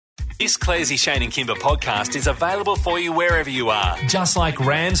This Clairsy, Shane and Kymba podcast is available for you wherever you are. Just like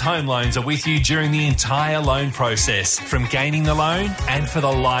Rams Home Loans are with you during the entire loan process, from gaining the loan and for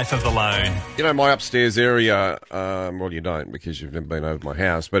the life of the loan. You know, my upstairs area, well, you don't because you've never been over my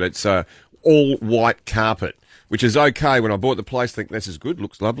house, but it's all white carpet, which is okay. When I bought the place, I think this is good,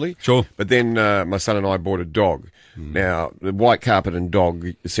 looks lovely. Sure. But then my son and I bought a dog. Now, the white carpet and dog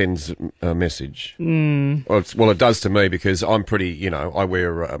sends a message. Well, it does to me because I'm pretty, I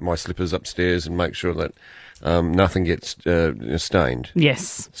wear my slippers upstairs and make sure that nothing gets stained.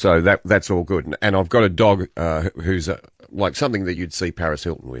 Yes. So that's all good. And I've got a dog who's like something that you'd see Paris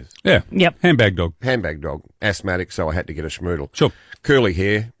Hilton with. Yeah. Yep. Handbag dog. Handbag dog. Asthmatic, so I had to get a schmoodle. Sure. Curly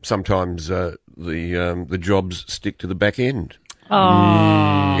hair. Sometimes the jobs stick to the back end.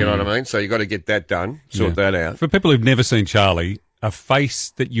 Oh. You know what I mean? So you got to get that done, sort that out. For people who've never seen Charlie, a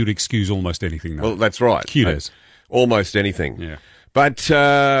face that you'd excuse almost anything. Though. Well, that's right. Cute as. Almost anything. Yeah. But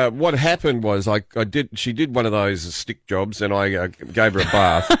what happened was she did one of those stick jobs and I gave her a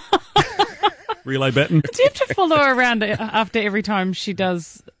bath. Relay button. Do you have to follow her around after every time she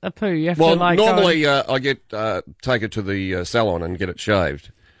does a poo? You have Well, to normally I take her to the salon and get it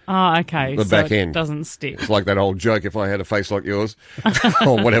shaved. Oh, okay. The back end. It doesn't stick. It's like that old joke, if I had a face like yours,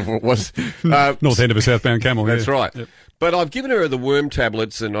 or whatever it was. North end of a southbound camel. That's yeah. right. Yep. But I've given her the worm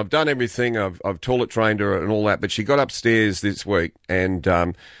tablets and I've done everything. I've toilet trained her and all that. But she got upstairs this week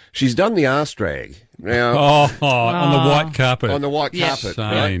and she's done the arse drag. Now, on the white carpet. on the white carpet.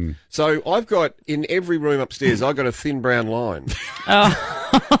 Right? Shame. So I've got, in every room upstairs, I've got a thin brown line. Is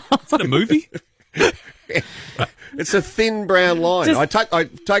that a movie? It's a thin brown line. I've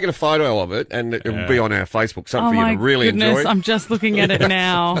taken a photo of it and it will be on our Facebook, something for you to really enjoy. I'm just looking at it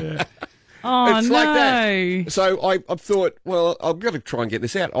now. Oh, It's no. like that. So I've thought, well, I've got to try and get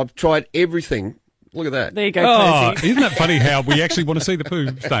this out. I've tried everything. Look at that. There you go, Oh, Clairsy. isn't that funny how we actually want to see the poo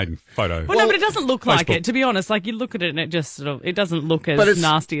stain photo? Well, no, but it doesn't look like Facebook. it. To be honest, like you look at it and it just it doesn't look But as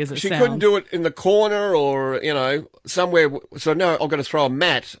nasty as it she sounds. couldn't do it in the corner or, somewhere. So no, I've got to throw a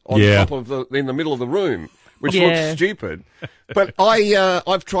mat on top of in the middle of the room, which looks stupid. But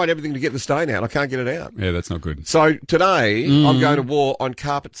I've tried everything to get the stain out. I can't get it out. Yeah, that's not good. So today I'm going to war on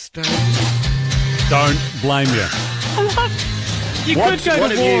carpet stain. Don't blame you. You could go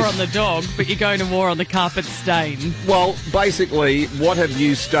to war on the dog, but you're going to war on the carpet stain. Well, basically, what have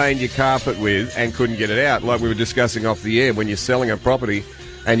you stained your carpet with and couldn't get it out? Like we were discussing off the air, when you're selling a property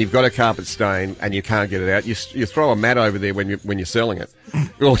and you've got a carpet stain and you can't get it out, you throw a mat over there when you're selling it.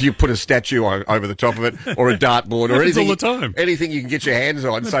 Or you put a statue over the top of it, or a dartboard, or anything. all the time. Anything you can get your hands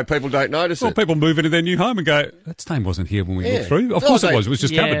on, so people don't notice Well, it. people move into their new home and go, that stain wasn't here when we went through. Of course it was. It was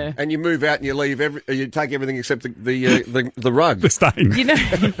just covered. And you move out and you leave you take everything except the rug. The stain.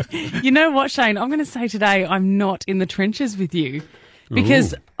 You know what, Shane? I'm going to say today I'm not in the trenches with you.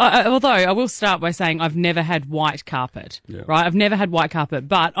 Because although I will start by saying I've never had white carpet, right? I've never had white carpet,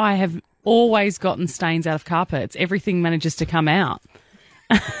 but I have always gotten stains out of carpets. Everything manages to come out.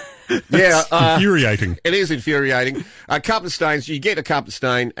 Yeah, infuriating. It is infuriating. Carpet stains. You get a carpet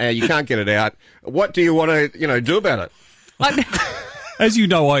stain, you can't get it out. What do you want to, do about it? As you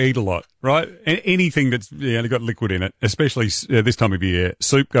know, I eat a lot, right? Anything that's got liquid in it, especially this time of year,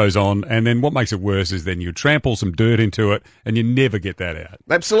 soup goes on, and then what makes it worse is then you trample some dirt into it, and you never get that out.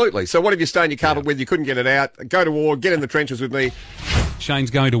 Absolutely. So what have you stained your carpet with? You couldn't get it out. Go to war. Get in the trenches with me. Shane's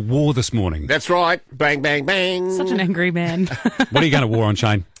going to war this morning. That's right. Bang, bang, bang. Such an angry man. What are you going to war on,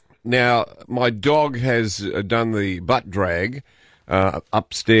 Shane? Now, my dog has done the butt drag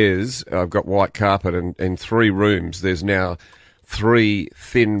upstairs. I've got white carpet, and in 3 rooms there's now 3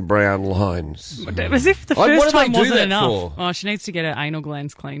 thin brown lines. As if the What do first they time do wasn't that enough. for? Oh, she needs to get her anal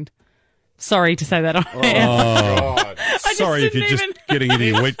glands cleaned. Sorry to say that on air. God. Sorry if you're just getting into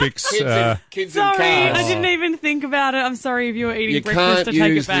your wheat bix. Kids in Sorry, cars. I didn't even think about it. I'm sorry if you were eating You breakfast. can't I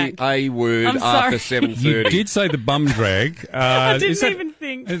take use it back. the A word I'm after sorry. 7:30. You did say the bum drag. I didn't even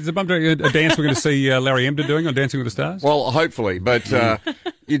think. Is the bum drag a dance we're going to see Larry Emder doing on Dancing with the Stars? Well, hopefully, but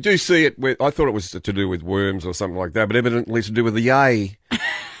you do see it with. I thought it was to do with worms or something like that, but evidently it's to do with the A.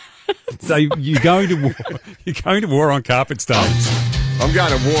 So you're going to war. You're going to war on carpet stains. I'm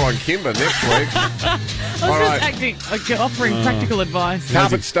going to war on Kymba next week. I was All right. offering practical advice.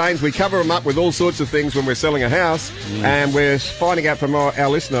 Carpet stains, we cover them up with all sorts of things when we're selling a house, and we're finding out from our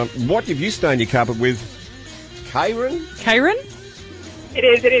listener, what have you stained your carpet with? Karen? Karen? It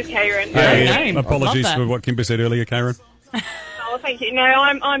is Karen. Great name. Apologies Love that. for what Kymba said earlier, Karen. Oh, thank you. No,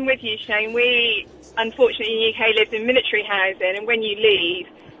 I'm with you, Shane. We, unfortunately, in the UK, lived in military housing, and when you leave,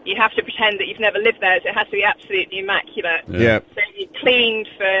 you have to pretend that you've never lived there, so it has to be absolutely immaculate. Yeah. So you cleaned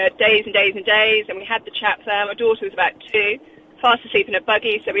for days and days and days, and we had the chap there. My daughter was about 2. fast asleep in a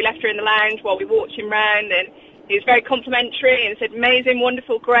buggy, so we left her in the lounge while we walked him round, and he was very complimentary and said, amazing,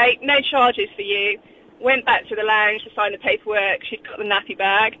 wonderful, great, no charges for you. Went back to the lounge to sign the paperwork. She'd got the nappy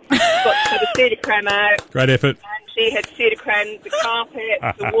bag, got the cedar creme out. Great effort. And she had cedar creme the carpet,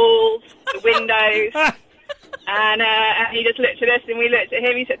 the walls, the windows. And he just looked at us and we looked at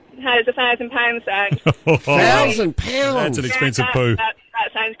him. He said, how does £1,000 sound? £1,000? That's an expensive poo.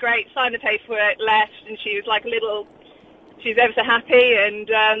 That sounds great. Signed the paperwork, left, and she was like she was ever so happy. And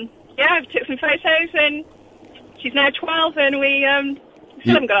I took some photos, and she's now 12, and we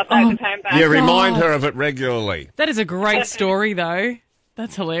still haven't got our £1,000 back. Yeah, remind her of it regularly. That is a great story, though.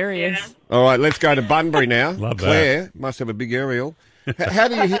 That's hilarious. Yeah. All right, let's go to Bunbury now. Love that. Claire must have a big aerial. How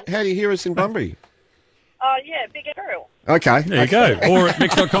do you hear us in Bunbury? Yeah, big aerial. Okay. There you go. Or at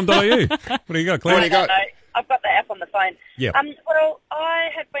mix.com.au. What do you got, Claire? What do you got? I've got the app on the phone. Yep. Well, I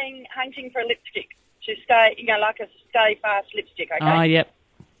have been hunting for a lipstick to stay, like a stay fast lipstick, okay? Oh, yep.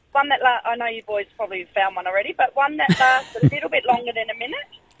 One that I know you boys probably found one already, but one that lasts a little bit longer than a minute.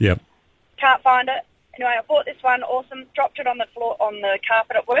 Yep. Can't find it. Anyway, I bought this one, awesome, dropped it on the floor, on the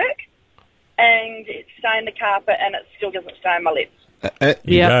carpet at work, and it stained the carpet, and it still doesn't stain my lips.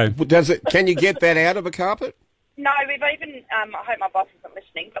 Yeah. Can you get that out of a carpet? No, we've even, I hope my boss isn't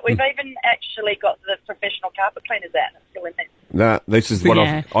listening, but we've even actually got the professional carpet cleaners out, and it's still in there. No, this is what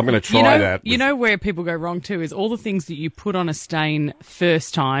I'm going to try that. You know where people go wrong too is all the things that you put on a stain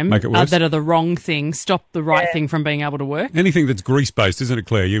first time Make it worse. that are the wrong thing, stop the right thing from being able to work. Anything that's grease-based, isn't it,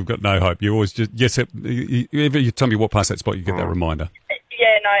 Claire? You've got no hope. You always just, you tell me what past that spot, you get that reminder.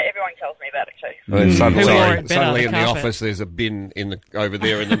 Yeah, no, everyone tells me about it too. And Who suddenly in the carpet? office there's a bin over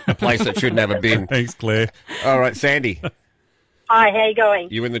there in a place that shouldn't have a bin. Thanks, Claire. All right, Sandy, Hi, how you going?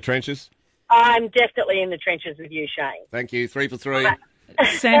 you in the trenches? I'm definitely in the trenches with you, Shane. Thank you. 3 for 3.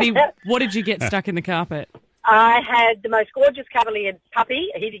 Sandy, what did you get stuck in the carpet? I had the most gorgeous cavalier puppy.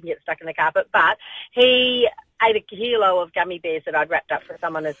 He didn't get stuck in the carpet, but he ate a kilo of gummy bears that I'd wrapped up for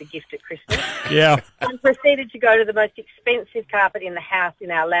someone as a gift at Christmas. Yeah. And proceeded to go to the most expensive carpet in the house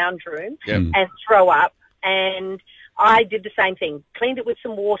in our lounge room Yep. and throw up. And I did the same thing. Cleaned it with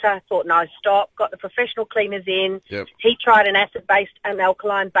some water, thought, no, stop, got the professional cleaners in. Yep. He tried an acid-based, an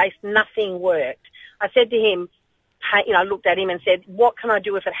alkaline-based, nothing worked. I said to him, I looked at him and said, what can I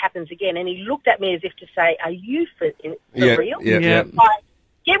do if it happens again? And he looked at me as if to say, are you for real? Yeah. Like,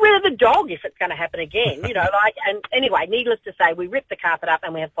 get rid of the dog if it's going to happen again, and anyway, needless to say, we ripped the carpet up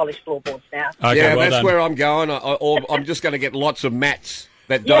and we have polished floorboards now. Okay, Yeah, well that's done. where I'm going. I'm just going to get lots of mats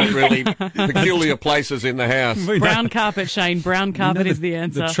that don't really peculiar places in the house. Brown carpet, Shane. Brown carpet is the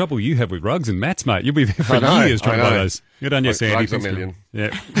answer. The trouble you have with rugs and mats, mate. You'll be there for I know, years trying to I buy know. those. Good on you, Like Sandy. rugs a Thanks for- million.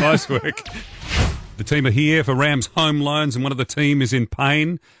 Yeah, nice work. The team are here for Rams home loans, and one of the team is in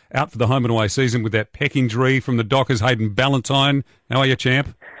pain, out for the home and away season with that pec injury from the Dockers, Hayden Ballantyne. How are you,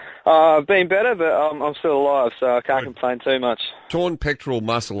 champ? I've been better, but I'm still alive, so I can't complain too much. Torn pectoral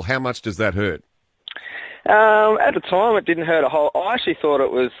muscle, how much does that hurt? At the time, it didn't hurt a whole... I actually thought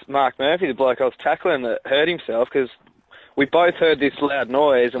it was Mark Murphy, the bloke I was tackling, that hurt himself, because we both heard this loud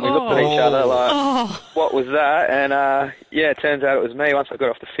noise, and we looked at each other like, what was that? And, it turns out it was me. Once I got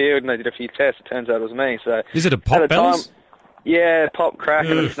off the field and they did a few tests, it turns out it was me. So Is it a at pop the balance? time, yeah, pop, crack,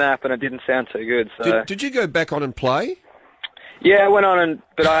 and a snap, and it didn't sound too good. So Did you go back on and play? yeah, I went on,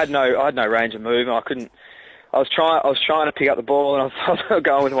 but I had no range of movement. I couldn't. I was trying to pick up the ball, and I was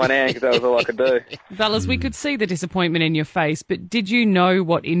going with one hand because that was all I could do. Fellas, we could see the disappointment in your face, but did you know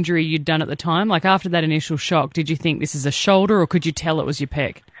what injury you'd done at the time? Like after that initial shock, did you think this is a shoulder, or could you tell it was your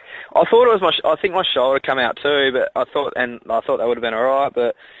pec? I thought it was I think my shoulder come out too, but I thought that would have been all right,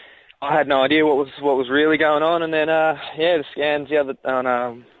 but I had no idea what was really going on. And then the scans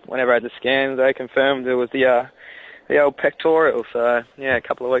whenever I had the scans, they confirmed it was the old pectoral. So yeah, a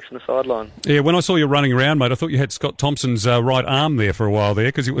couple of weeks on the sideline. Yeah, when I saw you running around, mate, I thought you had Scott Thompson's right arm there for a while there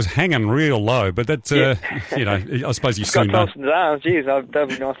because it was hanging real low. But that's, I suppose you Scott soon know. Thompson's arms, geez, that'd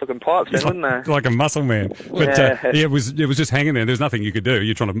be nice looking pipes then, wouldn't they? Like a muscle man. But it was just hanging there. There's nothing you could do.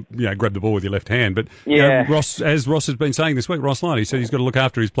 You're trying to grab the ball with your left hand. But Ross has been saying this week, Ross Lyon, he said he's got to look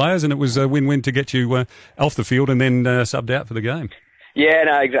after his players, and it was a win-win to get you off the field and then subbed out for the game. Yeah,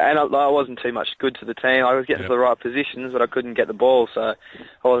 no, exactly. And I wasn't too much good to the team. I was getting to the right positions, but I couldn't get the ball, so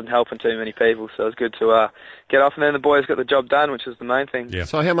I wasn't helping too many people. So it was good to get off, and then the boys got the job done, which was the main thing. Yeah.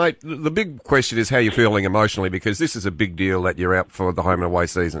 So, mate, the big question is how you're feeling emotionally, because this is a big deal that you're out for the home and away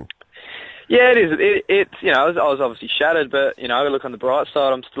season. Yeah, it is. It's I was obviously shattered, but I look on the bright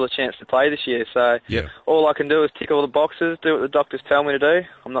side. I'm still a chance to play this year, so all I can do is tick all the boxes, do what the doctors tell me to do.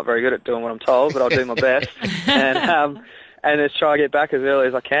 I'm not very good at doing what I'm told, but I'll do my best, and just try to get back as early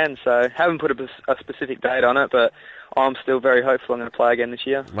as I can. So haven't put a specific date on it, but I'm still very hopeful I'm going to play again this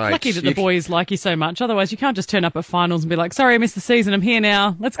year. Mate, lucky that the boys like you so much. Otherwise, you can't just turn up at finals and be like, sorry, I missed the season. I'm here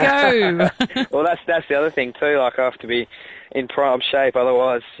now. Let's go. Well, that's the other thing too. Like, I have to be in prime shape.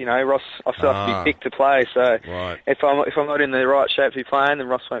 Otherwise, Ross, I still have to be picked to play. So if I'm not in the right shape to be playing, then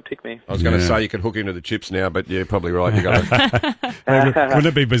Ross won't pick me. I was going to say you could hook into the chips now, but you're probably right. You got Wouldn't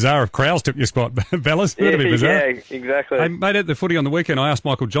it be bizarre if Krause took your spot, Bellas? Wouldn't it be bizarre? Yeah, exactly. Hey, mate, at the footy on the weekend, I asked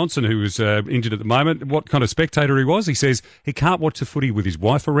Michael Johnson, who was injured at the moment, what kind of spectator he was. He says he can't watch the footy with his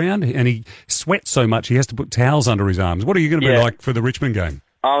wife around, and he sweats so much he has to put towels under his arms. What are you going to be like for the Richmond game?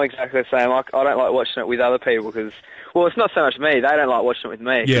 I'm exactly the same. I don't like watching it with other people because, well, it's not so much me. They don't like watching it with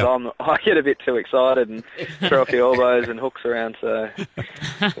me because I get a bit too excited and throw a few elbows and hooks around. So,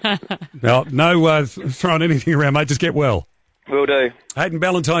 no throwing anything around, mate. Just get well. Will do. Hayden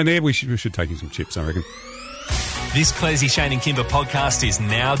Ballantyne there. We should take him some chips, I reckon. This Clairsy, Shane and Kymba podcast is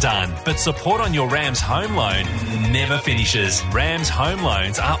now done, but support on your Rams home loan never finishes. Rams home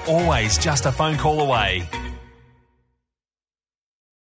loans are always just a phone call away.